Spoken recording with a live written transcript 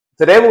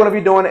Today we're going to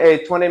be doing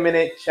a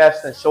 20-minute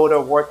chest and shoulder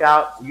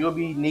workout. You'll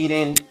be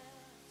needing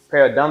a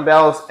pair of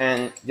dumbbells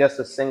and just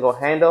a single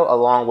handle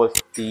along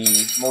with the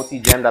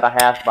multi-gem that I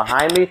have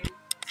behind me.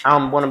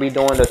 I'm going to be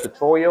doing the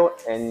tutorial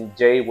and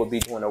Jay will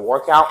be doing the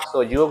workout. So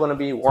you're going to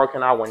be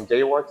working out when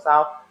Jay works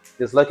out.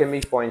 Just look at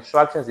me for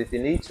instructions if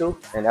you need to,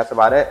 and that's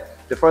about it.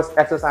 The first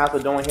exercise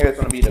we're doing here is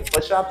going to be the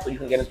push-up, so you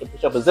can get into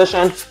push-up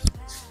position.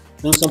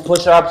 Do some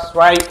push-ups,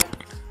 right,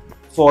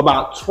 for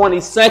about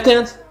 20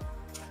 seconds.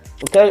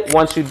 Okay,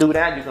 once you do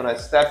that, you're going to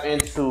step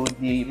into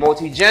the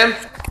multi-gym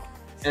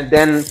and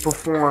then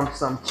perform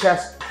some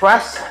chest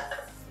press.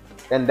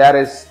 And that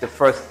is the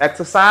first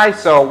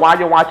exercise. So while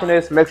you're watching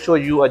this, make sure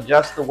you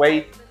adjust the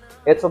weight.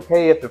 It's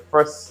okay if the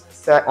first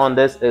set on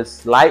this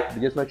is light,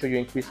 but just make sure you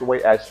increase the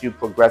weight as you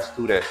progress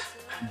through this.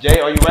 Jay,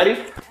 are you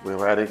ready? We're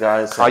ready,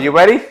 guys. Are you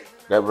ready?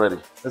 Get ready.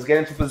 Let's get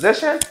into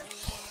position.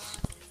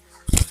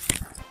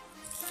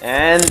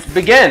 And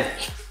begin.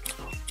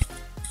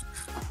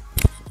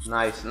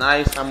 Nice,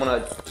 nice. I'm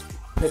gonna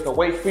pick a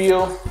weight for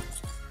you.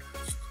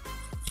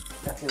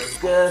 That feels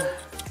good.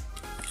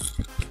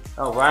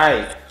 All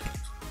right.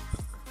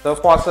 So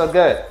far, so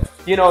good.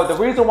 You know, the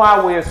reason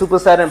why we're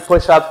supersetting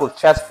push-ups with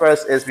chest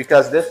press is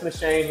because this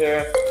machine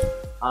here,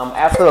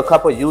 after a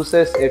couple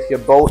uses, if your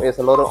bolt is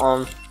a little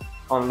on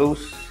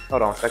loose,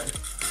 hold on a second.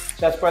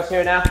 Chest press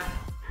here now.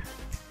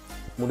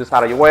 Move this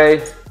out of your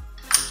way.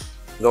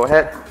 Go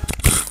ahead.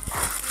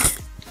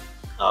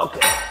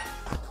 Okay.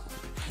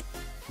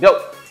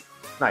 Go.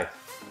 Nice.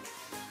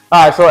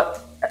 All right, so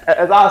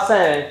as I was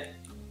saying,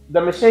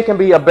 the machine can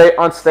be a bit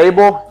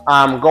unstable.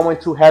 Going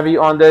too heavy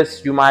on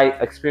this, you might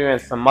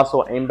experience some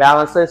muscle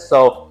imbalances.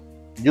 So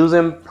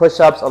using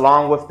push-ups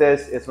along with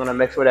this is going to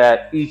make sure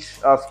that each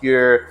of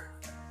your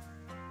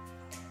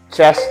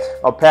chest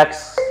or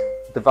pecs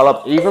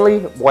develop evenly.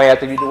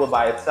 Whereas if you do it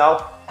by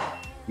itself,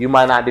 you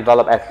might not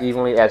develop as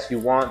evenly as you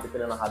want,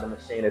 depending on how the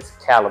machine is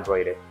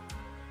calibrated.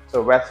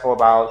 So rest for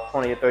about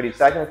 20 or 30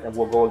 seconds and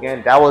we'll go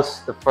again. That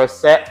was the first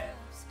set.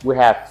 We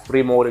have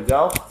 3 more to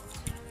go.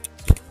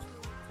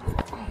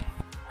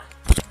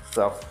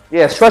 So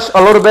yeah, stretch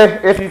a little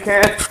bit if you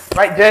can,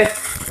 right, Jay?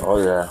 Oh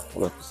yeah,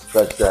 let's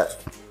stretch that.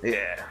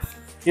 Yeah.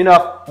 You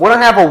know, we don't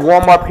have a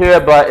warm up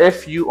here, but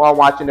if you are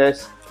watching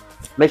this,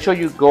 make sure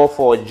you go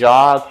for a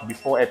jog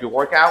before every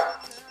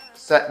workout.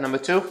 Set number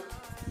 2.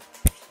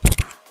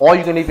 Or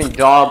you can even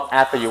jog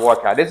after your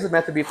workout. This is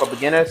meant to be for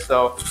beginners,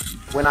 so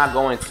we're not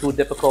going too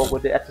difficult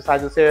with the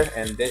exercises here,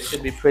 and this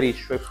should be pretty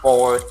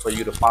straightforward for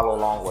you to follow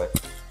along with.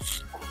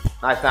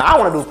 Nice. Now I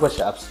want to do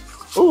push-ups.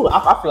 Ooh,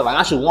 I feel like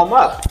I should warm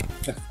up.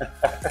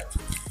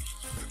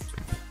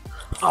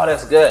 Oh,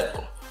 that's good.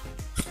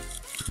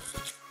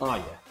 Oh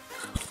yeah.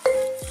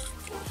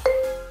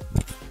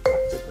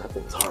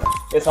 It's hard.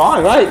 It's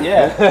hard, right?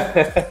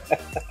 Yeah.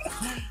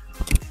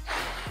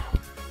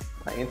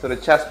 Right into the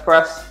chest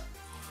press.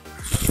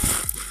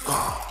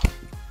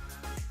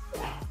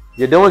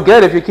 You're doing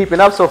good if you're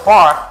keeping up so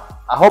far.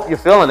 I hope you're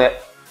feeling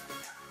it.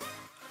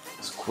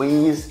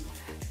 Squeeze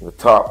the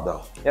top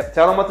though. Yep,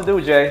 tell them what to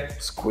do, Jay.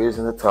 Squeeze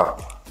in the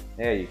top.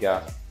 There you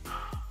go.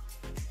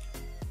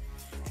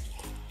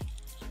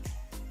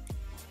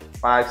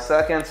 5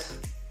 seconds.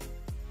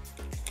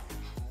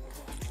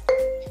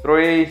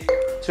 3,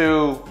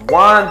 2,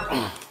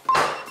 1.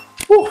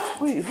 Woo,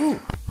 woo, woo.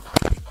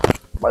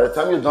 By the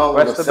time you're done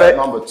with the set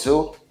number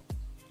 2,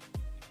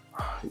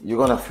 you're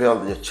gonna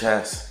feel your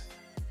chest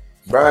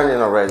burning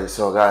already.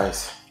 So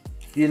guys,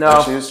 you know,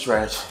 make sure you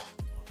stretch.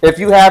 If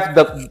you have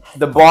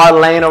the bar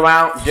laying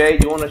around, Jay,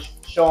 you want to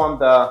show them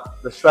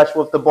the stretch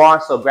with the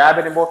bar. So grab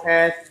it in both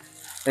hands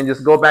and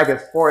just go back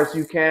as far as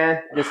you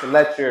can, just to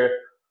let your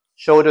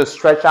shoulders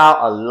stretch out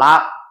a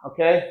lot.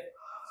 Okay,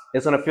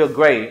 it's gonna feel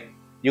great.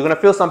 You're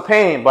gonna feel some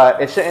pain,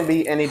 but it shouldn't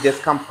be any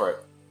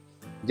discomfort.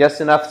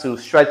 Just enough to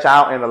stretch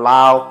out and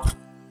allow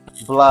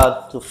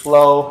blood to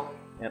flow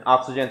and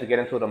oxygen to get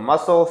into the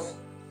muscles.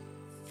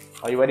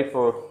 Are you ready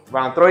for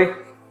round 3?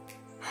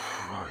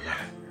 Oh yeah.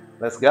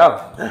 Let's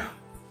go. Yeah.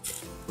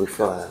 We're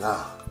feeling it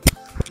now.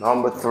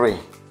 Number 3.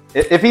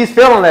 If he's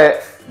feeling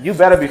it, you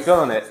better be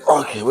feeling it.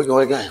 Okay, we go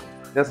again.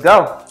 Let's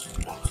go.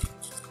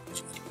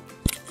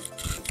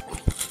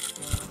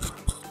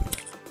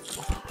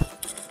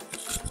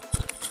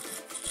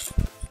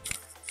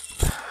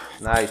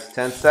 Nice.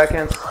 10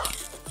 seconds.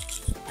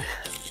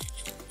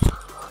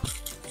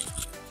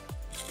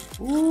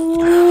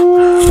 Ooh.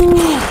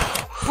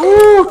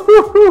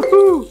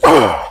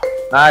 Ooh.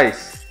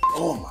 Nice.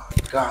 Oh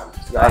my God.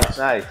 Nice,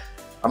 nice.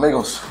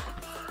 Amigos,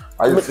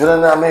 are you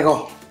feeling that,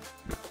 amigo?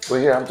 We're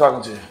here. I'm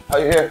talking to you. Are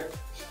you here?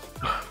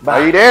 Bye.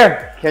 Are you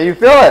there? Can you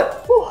feel it?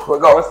 We're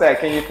going. What's that?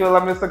 Can you feel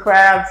it, Mr.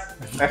 Krabs?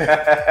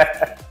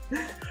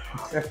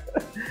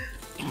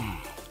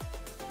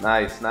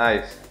 Nice,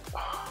 nice.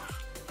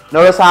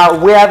 Notice how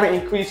we haven't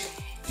increased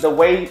the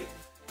weight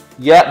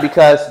yet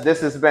because this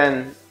has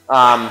been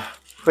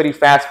pretty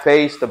fast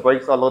paced. The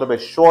breaks are a little bit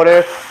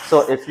shorter.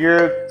 So if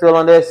you're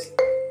feeling this,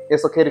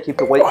 it's okay to keep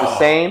the weight the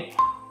same.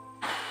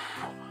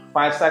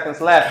 5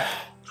 seconds left.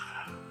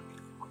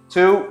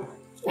 2,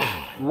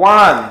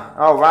 1.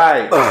 All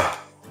right.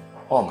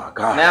 Oh my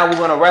God. Now we're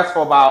gonna rest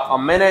for about a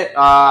minute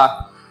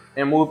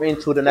and move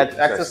into the next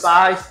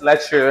exercise.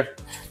 Let your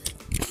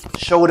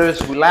shoulders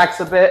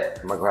relax a bit.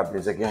 I'm gonna grab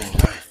this again.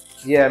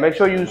 Yeah, make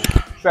sure you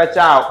stretch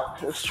out.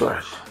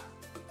 Stretch.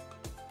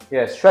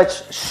 Yeah,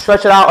 stretch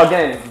it out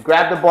again.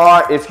 Grab the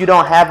bar. If you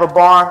don't have a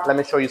bar, let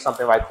me show you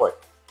something right quick.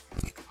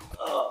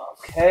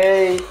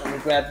 Okay, let me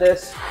grab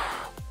this.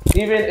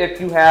 Even if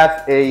you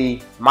have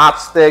a mop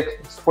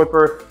stick,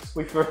 sweeper,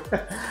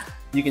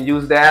 you can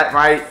use that,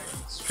 right?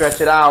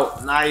 Stretch it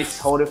out, nice.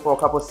 Hold it for a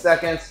couple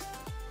seconds.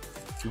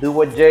 Do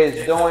what Jay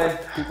is doing.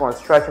 Keep on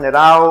stretching it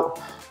out.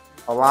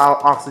 Allow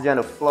oxygen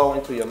to flow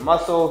into your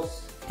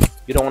muscles.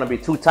 You don't want to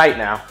be too tight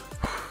now.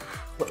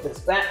 Put this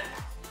back.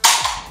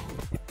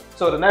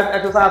 So the next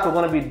exercise we're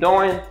going to be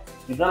doing,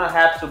 you're going to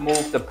have to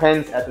move the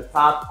pins at the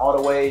top all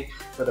the way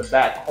to the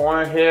back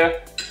corner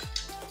here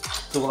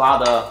to allow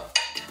the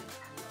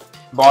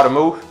bar to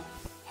move.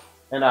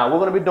 And we're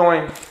going to be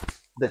doing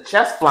the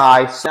chest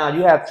flies. Now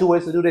you have two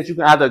ways to do this. You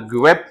can either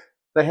grip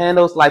the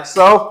handles like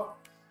so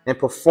and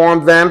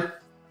perform them,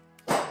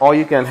 or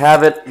you can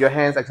have it, your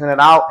hands extended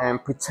out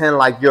and pretend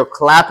like you're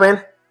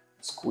clapping.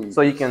 Squeeze.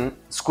 So you can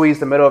squeeze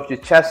the middle of your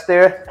chest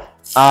there.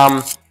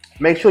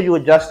 Make sure you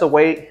adjust the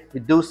weight,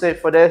 reduce it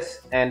for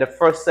this. And the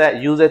first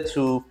set, use it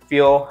to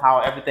feel how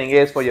everything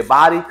is for your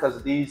body,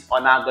 because these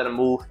are not going to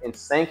move in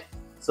sync.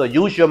 So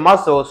use your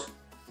muscles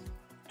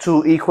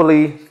to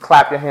equally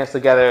clap your hands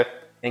together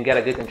and get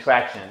a good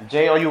contraction.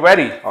 Jay, are you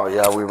ready? Oh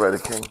yeah, we ready,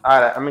 King. All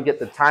right, I'm gonna get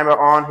the timer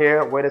on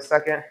here. Wait a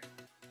second.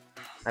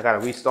 I gotta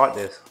restart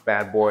this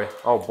bad boy.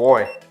 Oh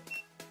boy.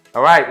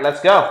 All right,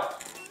 let's go.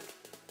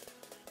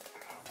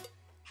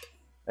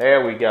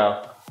 There we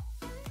go.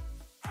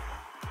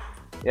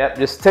 Yep,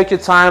 just take your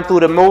time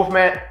through the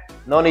movement.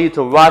 No need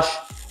to rush.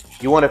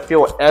 You wanna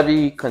feel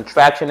every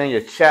contraction in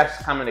your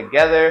chest coming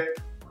together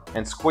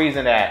and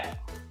squeezing that.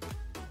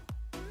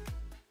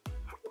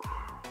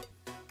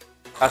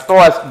 As far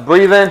as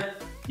breathing,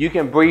 you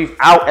can breathe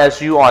out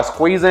as you are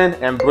squeezing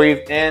and breathe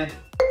in.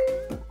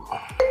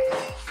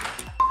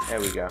 There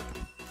we go.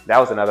 That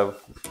was another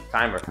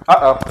timer.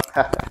 Uh-oh.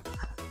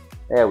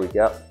 There we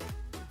go.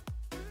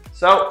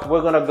 So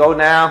we're gonna go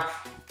now.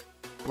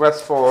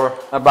 Rest for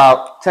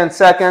about 10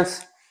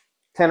 seconds,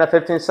 10 or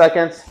 15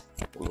 seconds.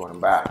 We're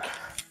going back.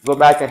 Go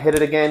back and hit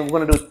it again.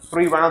 We're gonna do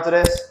 3 rounds of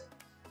this.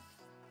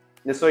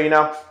 Just so you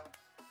know.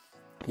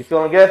 You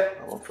feeling good?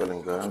 I'm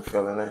feeling good. I'm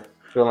feeling it.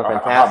 Feeling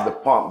fantastic. I have the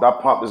pump.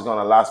 That pump is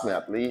gonna last me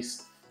at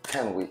least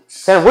 10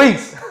 weeks. 10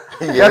 weeks?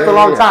 Yeah, that's a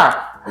long time.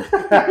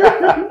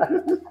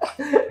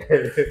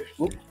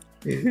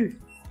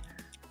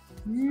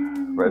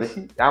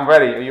 Ready? I'm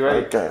ready. Are you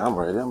ready? Okay, I'm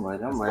ready. I'm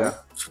ready. I'm ready.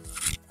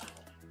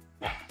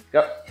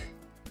 Yep.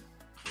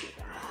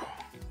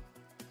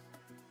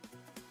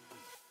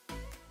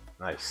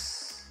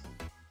 Nice.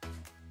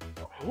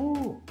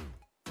 Ooh.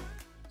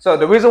 So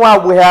the reason why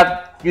we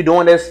have you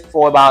doing this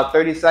for about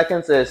 30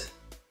 seconds is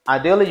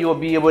ideally you will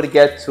be able to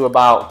get to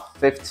about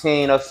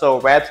 15 or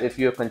so reps if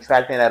you're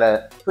contracting at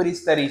a pretty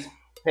steady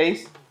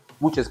pace,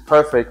 which is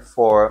perfect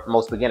for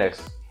most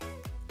beginners.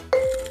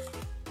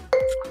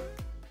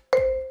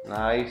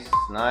 Nice,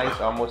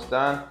 nice, almost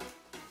done.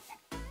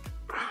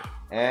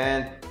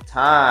 And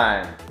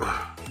time.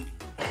 Oh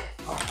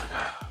my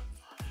God.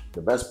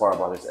 The best part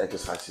about this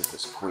exercise is to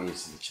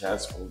squeeze the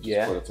chest when you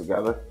just put it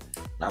together.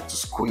 Not to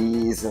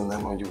squeeze, and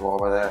then when you go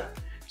over there,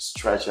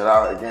 stretch it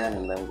out again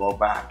and then go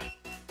back.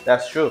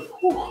 That's true.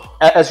 Whew.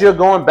 As you're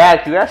going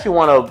back, you actually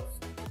want to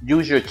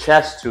use your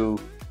chest to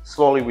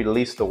slowly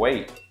release the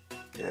weight.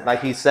 Yeah.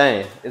 Like he's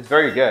saying, it's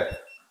very good.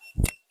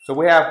 So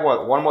we have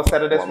what? One more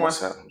set of this one?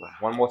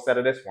 One more set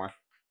of this one.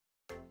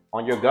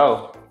 On your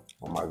go.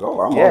 On my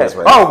go? I'm always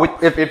ready. Oh,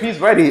 if he's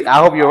ready, I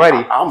hope you're ready.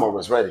 I'm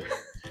always ready.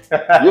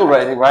 You're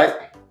ready, right?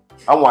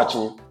 I'm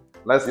watching you.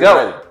 Let's go.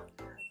 Ready.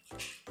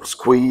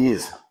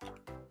 Squeeze.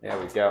 There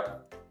we go.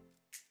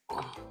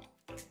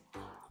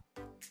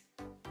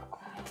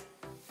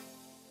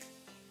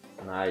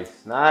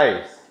 Nice,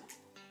 nice.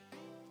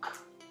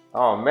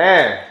 Oh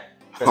man,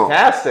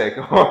 fantastic.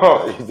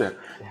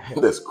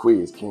 The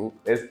squeeze, King.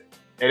 It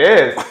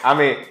is. I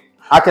mean,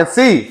 I can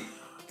see.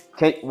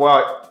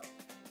 Well,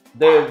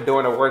 they're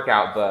doing a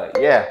workout,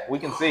 but yeah, we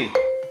can see.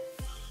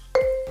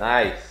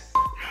 Nice.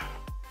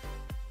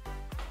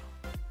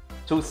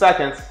 2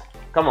 seconds.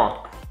 Come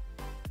on.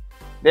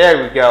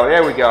 There we go.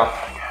 There we go.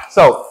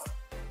 So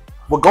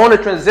we're going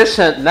to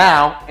transition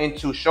now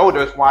into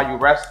shoulders while you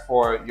rest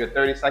for your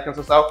 30 seconds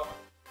or so.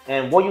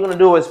 And what you're going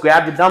to do is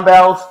grab your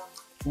dumbbells.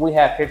 We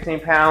have 15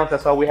 pounds.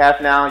 That's all we have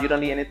now. You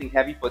don't need anything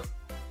heavy for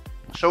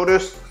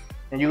shoulders.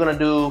 And you're going to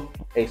do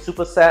a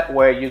superset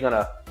where you're going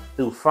to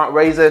do front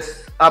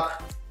raises,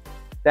 up,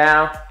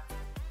 down,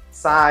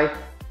 side,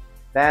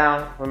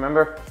 down.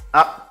 Remember,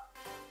 up,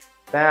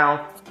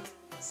 down,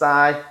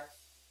 side,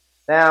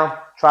 down.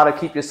 Try to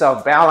keep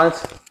yourself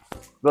balanced.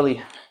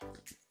 Really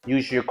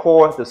use your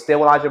core to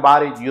stabilize your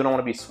body. You don't want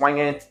to be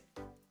swinging,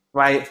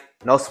 right?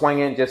 No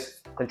swinging,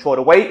 just control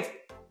the weight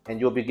and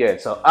you'll be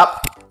good. So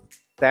up,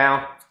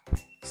 down,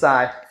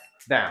 side,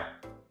 down.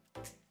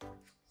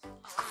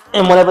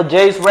 And whenever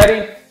Jay's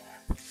ready,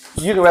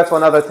 you can rest for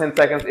another 10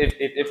 seconds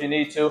if you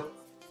need to.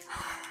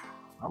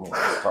 I'm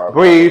gonna start.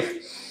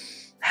 Breathe.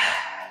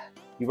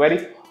 You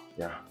ready?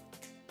 Yeah.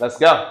 Let's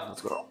go.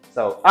 Let's go.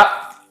 So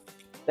up,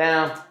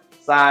 down,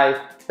 side.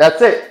 That's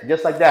it.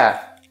 Just like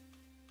that.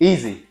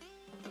 Easy.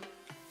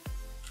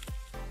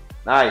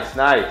 Nice,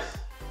 nice.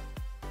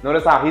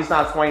 Notice how he's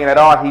not swinging at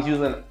all. He's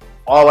using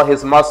all of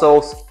his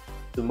muscles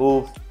to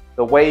move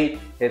the weight.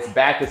 His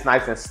back is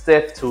nice and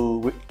stiff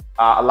to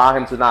allow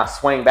him to not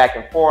swing back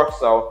and forth.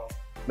 So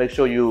make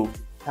sure you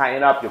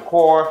tighten up your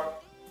core,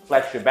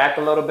 flex your back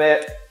a little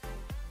bit,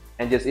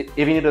 and just if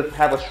you need to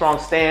have a strong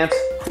stance,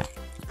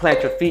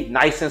 plant your feet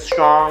nice and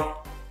strong.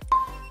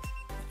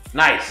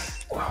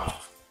 Nice.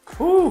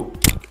 Woo.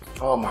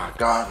 Oh my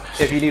God.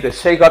 If you need to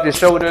shake up your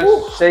shoulders,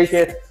 shake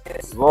it,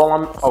 roll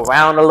them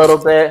around a little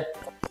bit.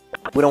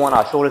 We don't want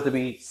our shoulders to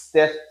be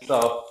stiff,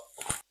 so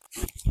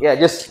yeah,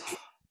 just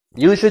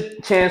use your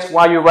chance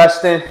while you're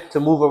resting to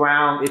move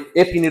around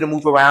if you need to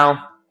move around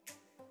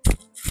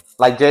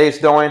like Jay's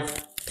doing,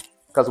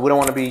 because we don't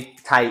want to be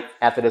tight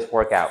after this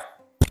workout.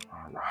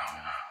 Oh,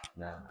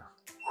 no.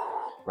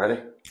 Ready?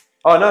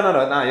 Oh, no,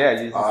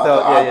 yeah.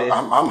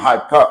 I'm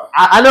hyped up.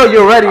 I know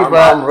you're ready,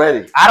 but I'm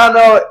ready. I don't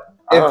know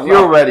if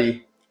you're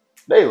ready.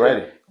 They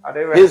ready. Are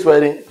they ready? He's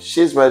ready.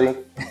 She's ready.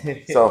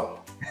 So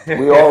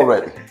we all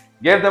ready.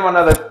 Give them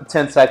another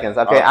 10 seconds.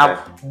 Okay.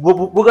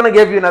 We're going to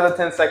give you another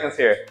 10 seconds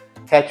here.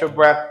 Catch your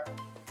breath.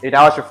 If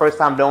that was your first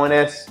time doing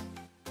this,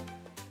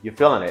 you're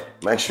feeling it.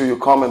 Make sure you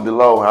comment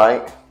below, all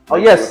right? Oh,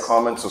 yes. Make sure you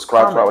comment,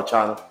 subscribe to our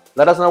channel.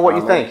 Let us know what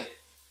you think.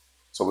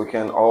 So we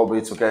can all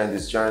be together in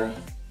this journey.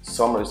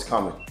 Summer is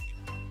coming.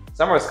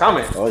 Summer is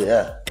coming. Oh,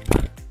 yeah.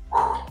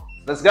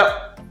 Let's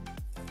go.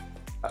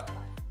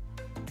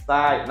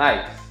 Side,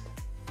 nice.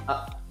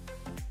 Up.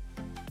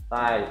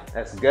 Side,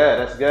 that's good,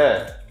 that's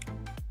good.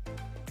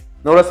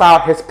 Notice how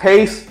his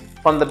pace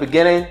from the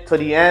beginning to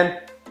the end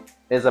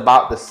is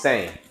about the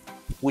same,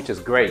 which is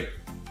great.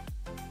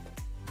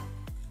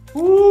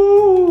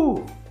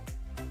 Woo!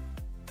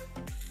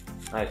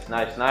 Nice,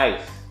 nice,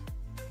 nice.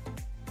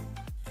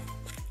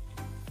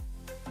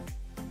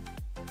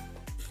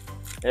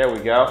 There we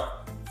go.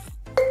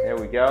 There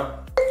we go.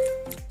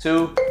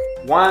 2,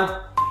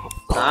 1,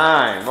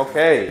 time.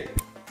 Okay.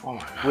 Oh my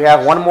God. We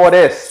have one more of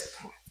this.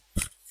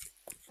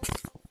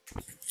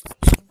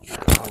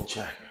 Microphone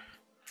check.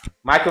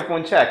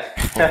 Microphone check.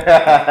 Oh my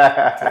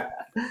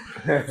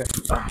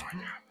God.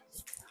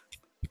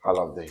 I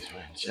love this,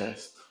 man.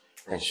 Chest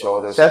and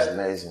shoulders Chest. is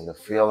amazing. The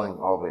feeling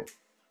of it.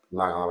 I'm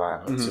not gonna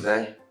lie. But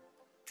today,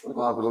 we're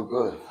gonna look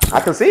good. I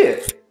can see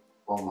it.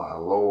 Oh my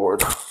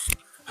Lord.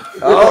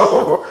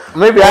 Oh,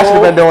 maybe I should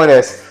have been doing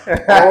this.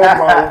 Oh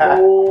my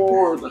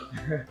Lord.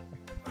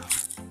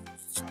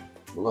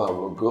 We're gonna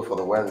look good for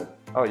the wedding.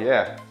 Oh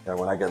yeah. Yeah,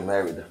 when I get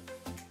married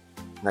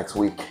next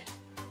week.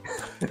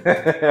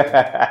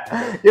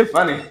 You're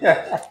funny.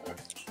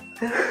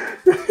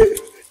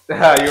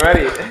 You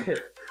ready?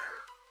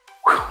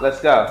 Let's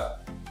go.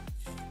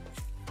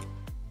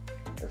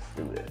 Let's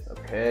do this.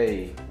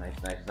 Okay. Nice,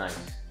 nice, nice.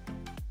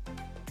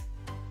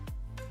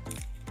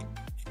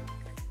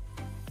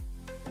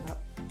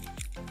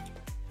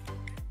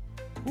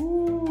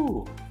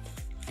 Ooh.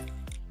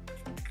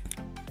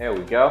 There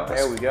we go.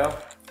 There we go.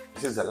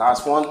 This is the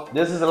last one.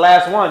 This is the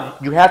last one.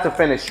 You have to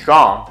finish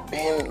strong.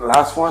 Being the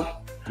last one,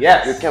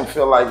 yes. You can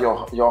feel like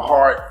your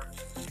heart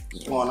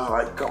just wanna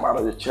like come out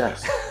of your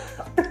chest.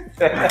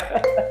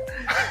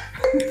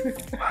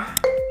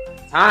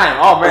 Time.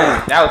 Oh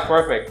man, that was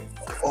perfect.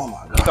 Oh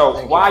my God.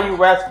 So while you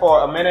rest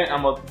for a minute,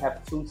 I'm gonna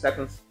have 2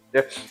 seconds.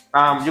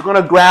 You're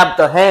gonna grab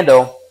the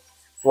handle.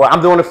 Well,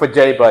 I'm doing it for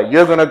Jay, but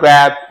you're gonna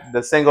grab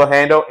the single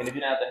handle, and if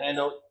you don't have the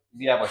handle,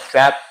 you have a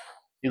strap.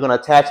 You're gonna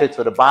attach it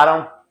to the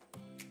bottom.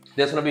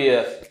 There's gonna be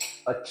a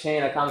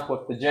chain that comes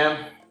with the gym.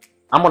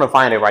 I'm gonna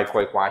find it right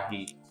quick while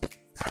he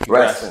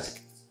rests.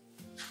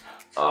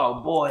 Oh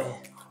boy.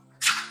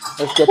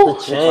 Let's get the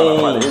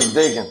chain. He's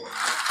digging.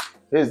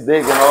 He's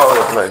digging all over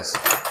the place.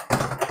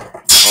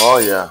 Oh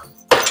yeah.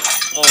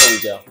 Oh, there we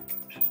go.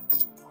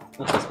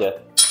 This is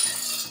good.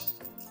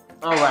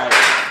 All right.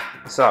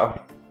 So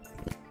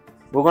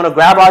we're gonna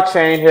grab our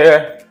chain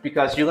here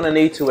because you're gonna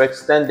need to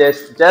extend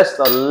this just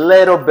a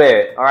little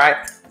bit. All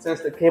right. Since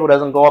the cable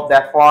doesn't go up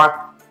that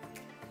far,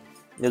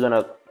 you're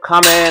gonna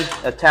come in,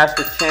 attach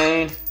the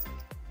chain,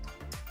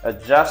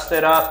 adjust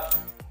it up,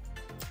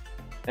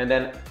 and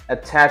then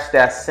attach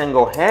that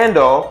single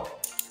handle,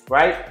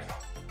 right?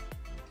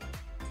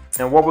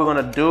 And what we're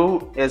gonna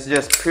do is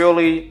just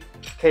purely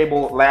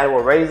cable lateral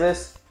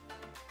raises.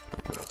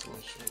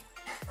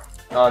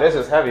 Oh, this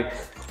is heavy.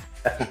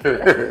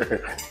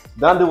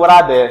 Don't do what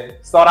I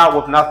did. Start out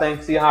with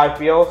nothing, see how it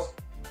feels.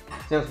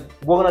 Since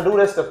we're gonna do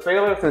this to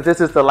failure, since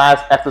this is the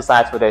last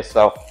exercise for this,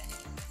 so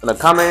I'm gonna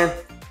come in.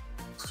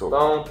 It's too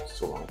long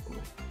for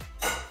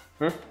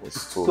me.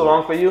 It's too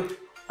long for you?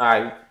 All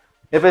right.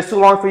 If it's too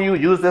long for you,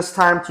 use this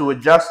time to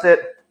adjust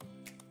it.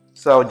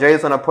 So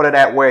Jay's gonna put it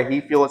at where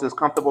he feels is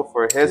comfortable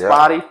for his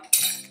body,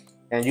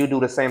 and you do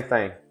the same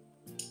thing.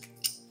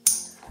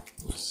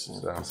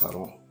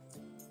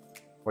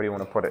 Where do you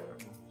want to put it?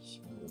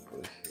 Put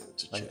it here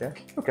to Like check.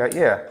 that? Okay,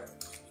 yeah.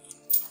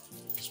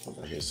 Just put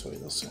that here so it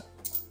doesn't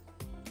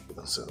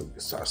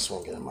start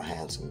swinging in my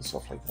hands and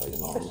stuff like that, you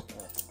know what I mean?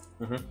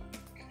 Mm-hmm.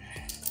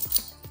 Okay.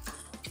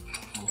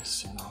 Let me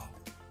see now.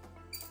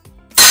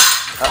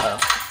 Uh-oh.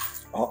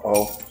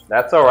 Uh-oh.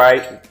 That's all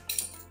right.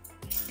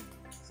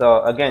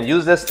 So again,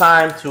 use this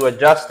time to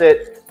adjust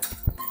it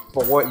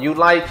for what you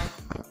like.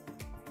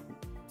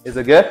 Is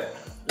it good?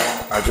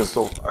 I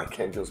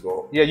can't just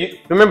go. Yeah,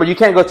 remember you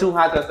can't go too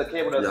high because the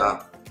cable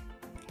doesn't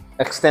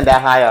extend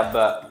that high up.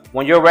 But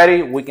when you're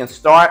ready, we can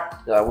start.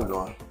 Yeah, we're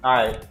going. All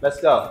right, let's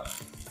go.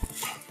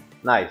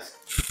 Nice.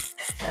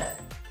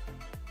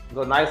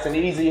 Go nice and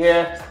easy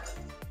here.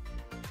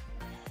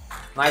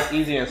 Nice,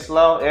 easy, and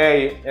slow.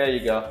 There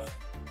you go.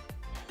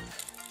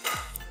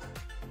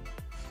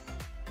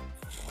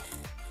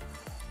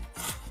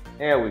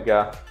 There we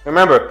go.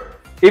 Remember,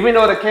 even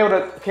though the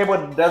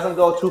cable doesn't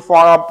go too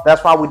far up,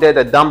 that's why we did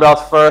the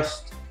dumbbells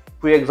first.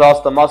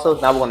 Pre-exhaust the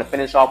muscles. Now we're going to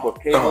finish off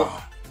with cables.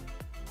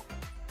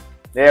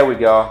 There we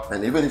go.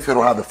 And even if you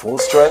don't have the full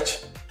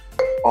stretch,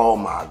 oh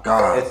my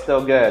God. It's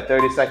still good.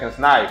 30 seconds.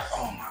 Nice.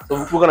 Oh my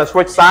God. So we're going to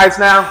switch sides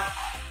now.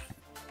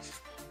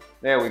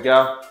 There we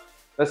go.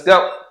 Let's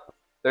go.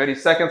 30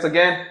 seconds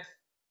again.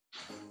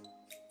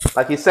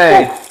 Like he's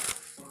saying,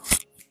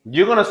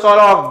 you're going to start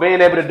off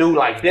being able to do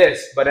like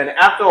this, but then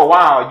after a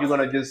while, you're going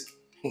to just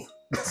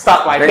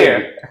stop right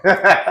here.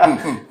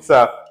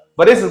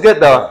 But this is good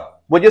though.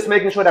 We're just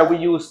making sure that we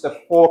use the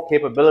full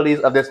capabilities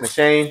of this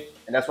machine,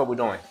 and that's what we're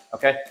doing,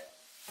 okay?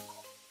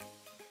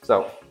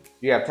 So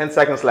you have 10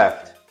 seconds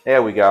left.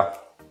 There we go.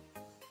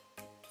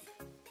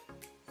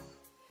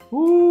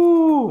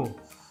 Woo!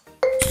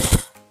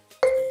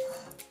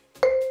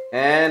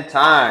 And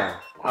time.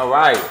 All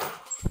right.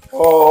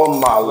 Oh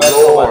my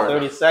Lord.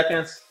 30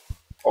 seconds.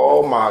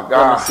 Oh my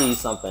God. Let me see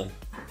something.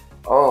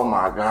 Oh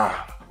my God.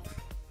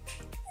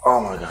 Oh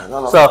my God.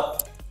 No. So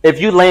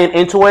if you lean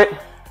into it,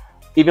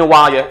 even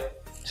while your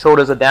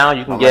shoulders are down,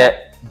 you can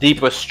get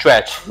deeper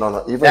stretch.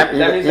 No. Even that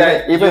going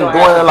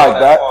it like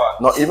that.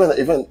 No,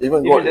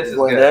 even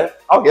going there.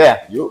 Oh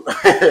yeah. You.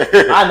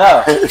 I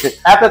know.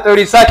 After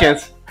 30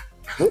 seconds.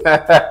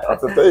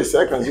 After 30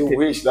 seconds, you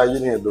wish that you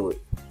didn't do it.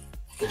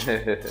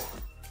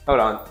 Hold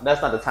on. That's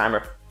not the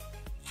timer.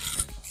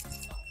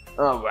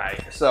 All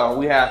right. So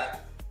we have.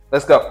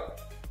 Let's go.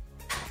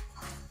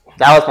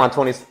 That was my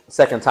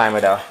 20-second timer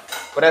though.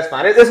 But that's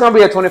fine. It's going to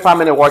be a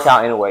 25-minute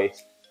workout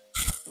anyways.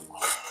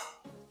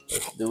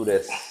 Let's do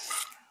this.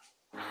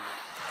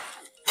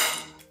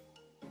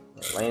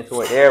 Lay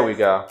into it. There we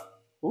go.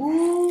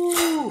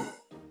 Ooh.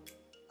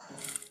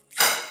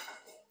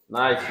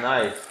 Nice.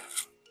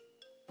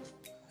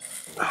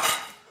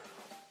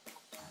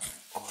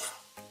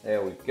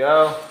 There we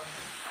go.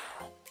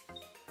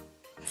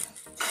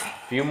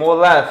 Few more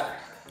left.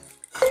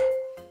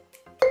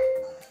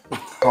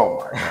 Oh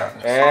my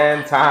God.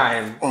 And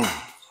time.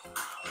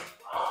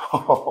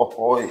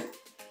 Oh,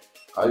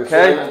 are you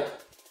okay? feeling it?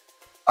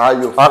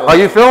 Are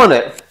you feeling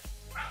it?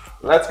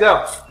 Let's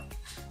go.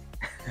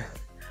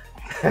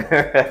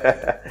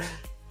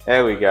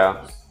 There we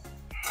go.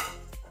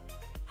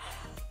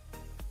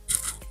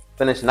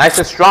 Finish nice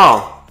and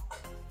strong.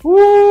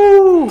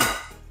 Woo!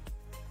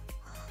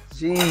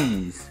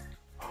 Jeez.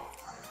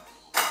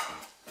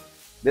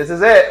 This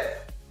is it.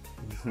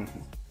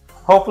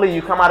 Hopefully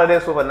you come out of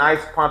this with a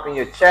nice pump in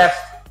your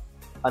chest,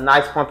 a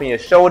nice pump in your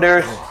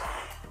shoulders.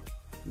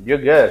 You're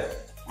good.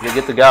 You're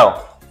good to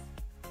go.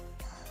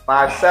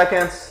 5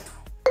 seconds.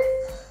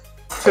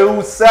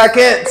 2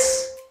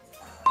 seconds.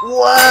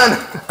 1.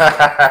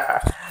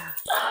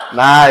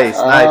 Nice.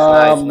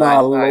 My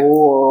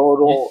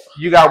Lord.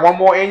 You got one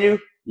more in you?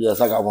 Yes,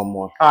 I got one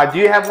more. Do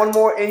you have one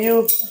more in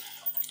you?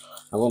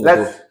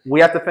 We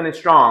have to finish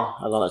strong.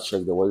 I'm gonna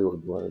check the way you were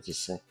doing it.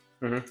 Just see.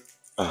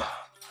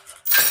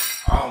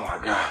 Oh my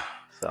God.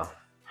 So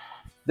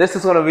this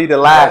is gonna be the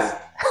last.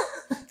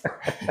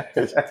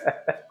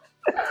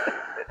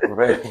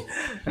 Ready.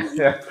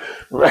 Yeah.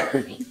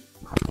 Ready.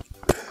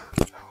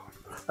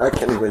 I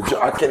can't even move.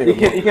 I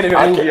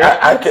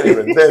can't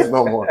even dance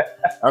no more.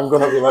 I'm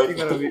gonna be like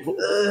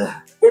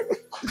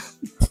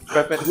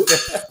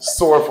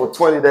sore for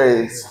 20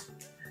 days.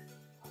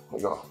 Here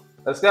we go.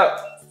 Let's go.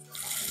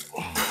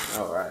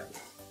 All right.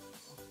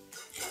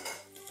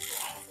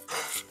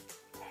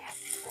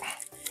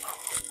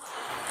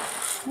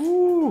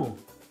 Woo.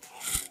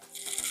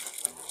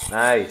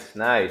 Nice.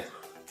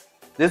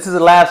 This is the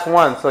last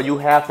one, so you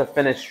have to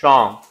finish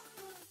strong.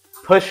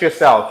 Push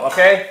yourself,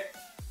 okay?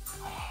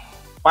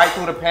 Fight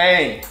through the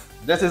pain.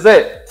 This is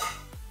it.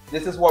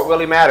 This is what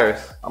really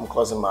matters. I'm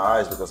closing my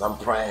eyes because I'm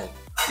praying.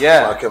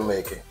 Yeah. So I can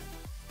make it.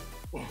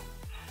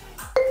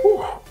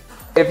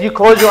 If you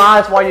close your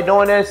eyes while you're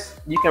doing this,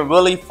 you can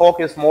really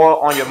focus more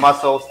on your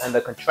muscles and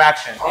the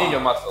contraction in your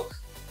muscles.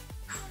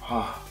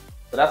 So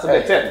that's a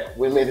good tip.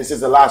 With me, this is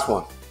the last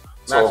one.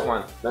 Last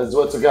one. Let's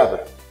do it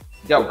together.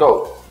 Yo.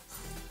 Go.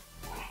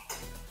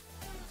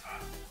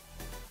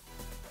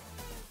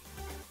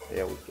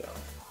 There we go.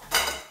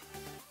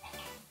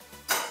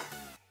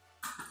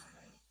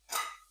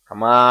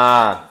 Come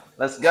on.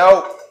 Let's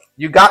go.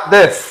 You got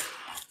this.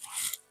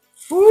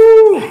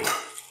 Woo.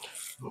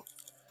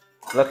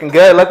 Looking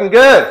good, looking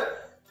good.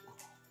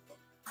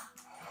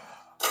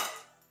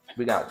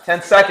 We got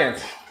 10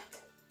 seconds.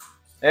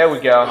 There we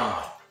go.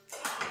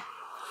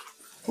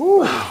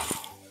 Woo.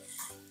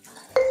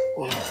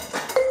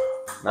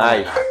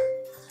 Nice.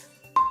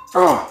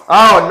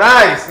 Oh,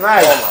 nice,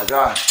 nice. Oh my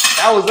gosh.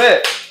 That was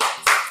it.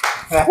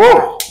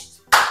 Woo.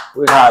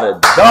 We had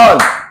it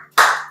done.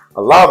 I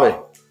love it.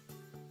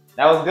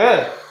 That was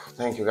good.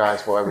 Thank you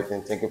guys for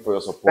everything. Thank you for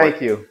your support.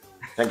 Thank you.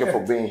 Thank you for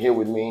being here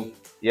with me.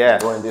 Yeah.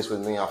 Doing this with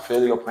me. I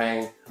feel your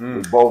pain.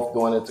 We're both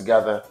doing it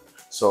together.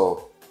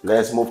 So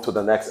let's move to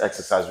the next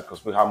exercise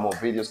because we have more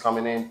videos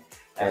coming in.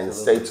 And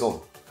Absolutely. stay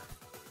tuned.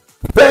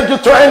 Thank you,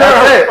 trainer.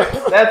 That's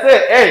it. That's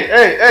it. Hey,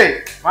 hey,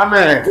 hey, my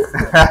man.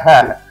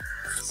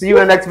 See you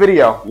in the next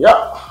video.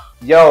 Yeah.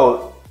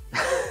 Yo.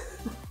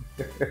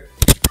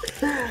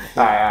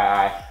 All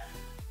right.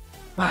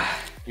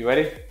 You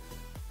ready?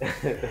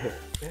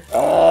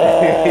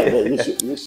 You should